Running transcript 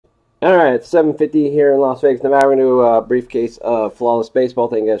All right, it's 7:50 here in Las Vegas, Nevada. We're going to do a briefcase of Flawless Baseball.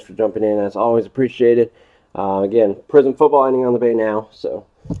 Thank you guys for jumping in. As always, appreciated. Again, Prism Football ending on the bay now, so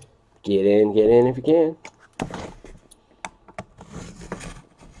get in if you can.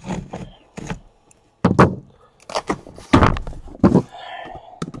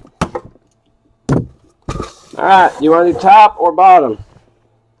 All right, you want to do top or bottom?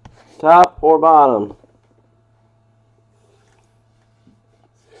 Top or bottom?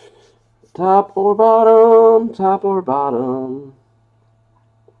 Top or bottom? Top or bottom?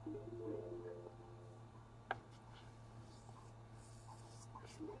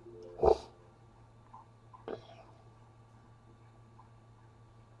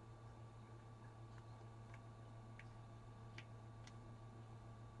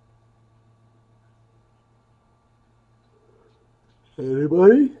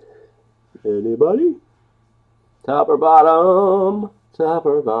 Anybody? Anybody? Top or bottom? Top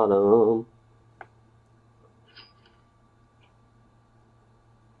or bottom?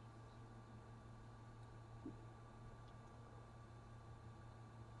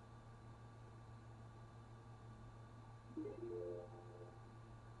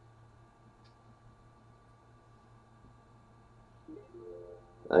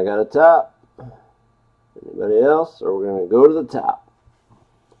 I got a top. Anybody else? Or we're going to go to the top.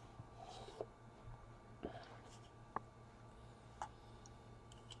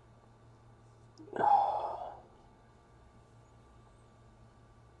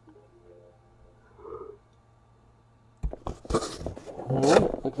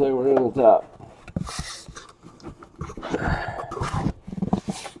 Alright, looks like we're in the top.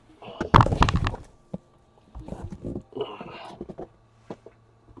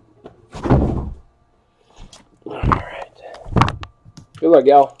 Alright. Good luck,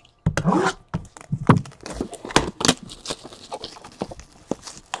 y'all.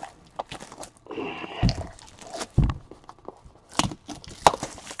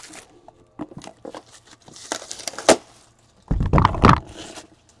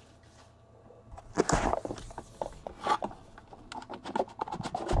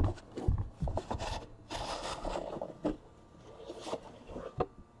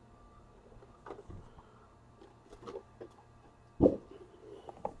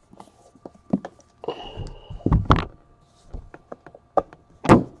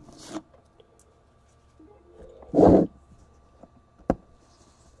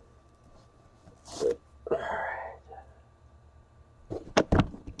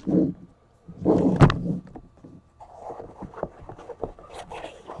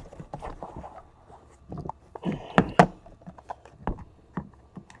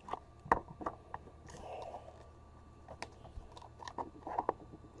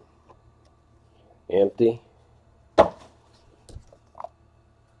 Empty.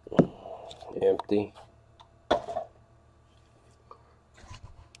 Empty.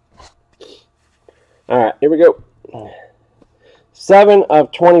 Alright, here we go. 7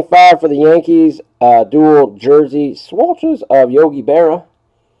 of 25 for the Yankees. Dual jersey swatches of Yogi Berra.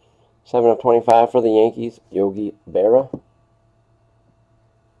 7 of 25 for the Yankees. Yogi Berra.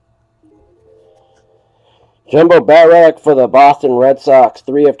 Jumbo bat relic for the Boston Red Sox.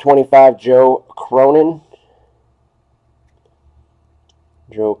 3 of 25 Joe Cronin.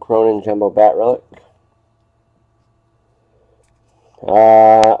 Joe Cronin jumbo bat relic.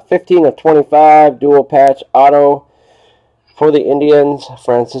 15 of 25 dual patch auto for the Indians.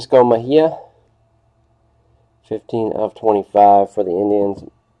 Francisco Mejia. 15 of 25 for the Indians.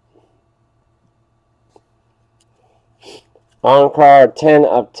 On card 10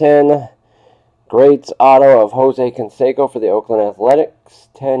 of 10. Greats auto of Jose Canseco for the Oakland Athletics.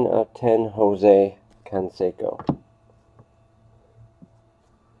 10 of 10 Jose Canseco.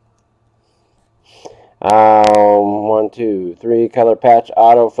 1, 2, 3 color patch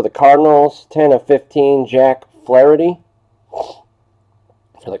auto for the Cardinals. 10 of 15 Jack Flaherty for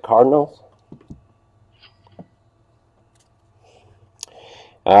the Cardinals.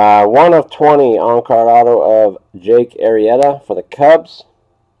 1 of 20 on-card auto of Jake Arrieta for the Cubs.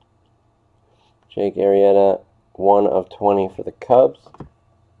 Jake Arrieta, 1 of 20 for the Cubs.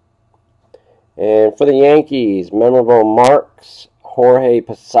 And for the Yankees, memorable marks, Jorge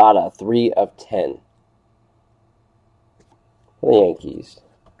Posada, 3 of 10. For the Yankees.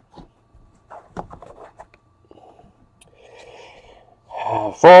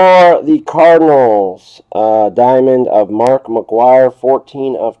 For the Cardinals, diamond of Mark McGwire,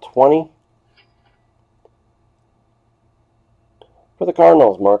 14 of 20. For the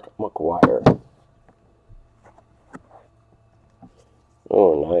Cardinals, Mark McGwire.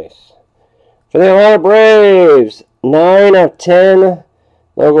 Oh, nice. For the Atlanta Braves, 9 of 10,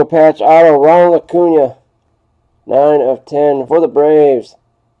 Logo patch auto, Ronald Acuna. 9 of 10 for the Braves.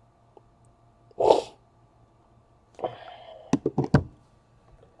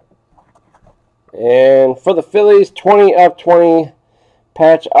 And for the Phillies, 20 of 20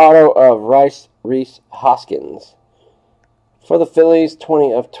 patch auto of Rhys Hoskins. For the Phillies,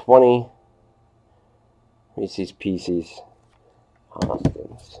 20 of 20 Reese's Pieces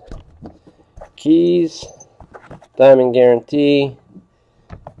Hoskins. Keys, Diamond Guarantee,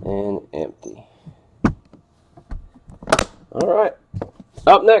 and empty. All right.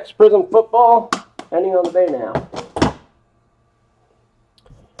 Up next, Prism Football. Ending on the bay now.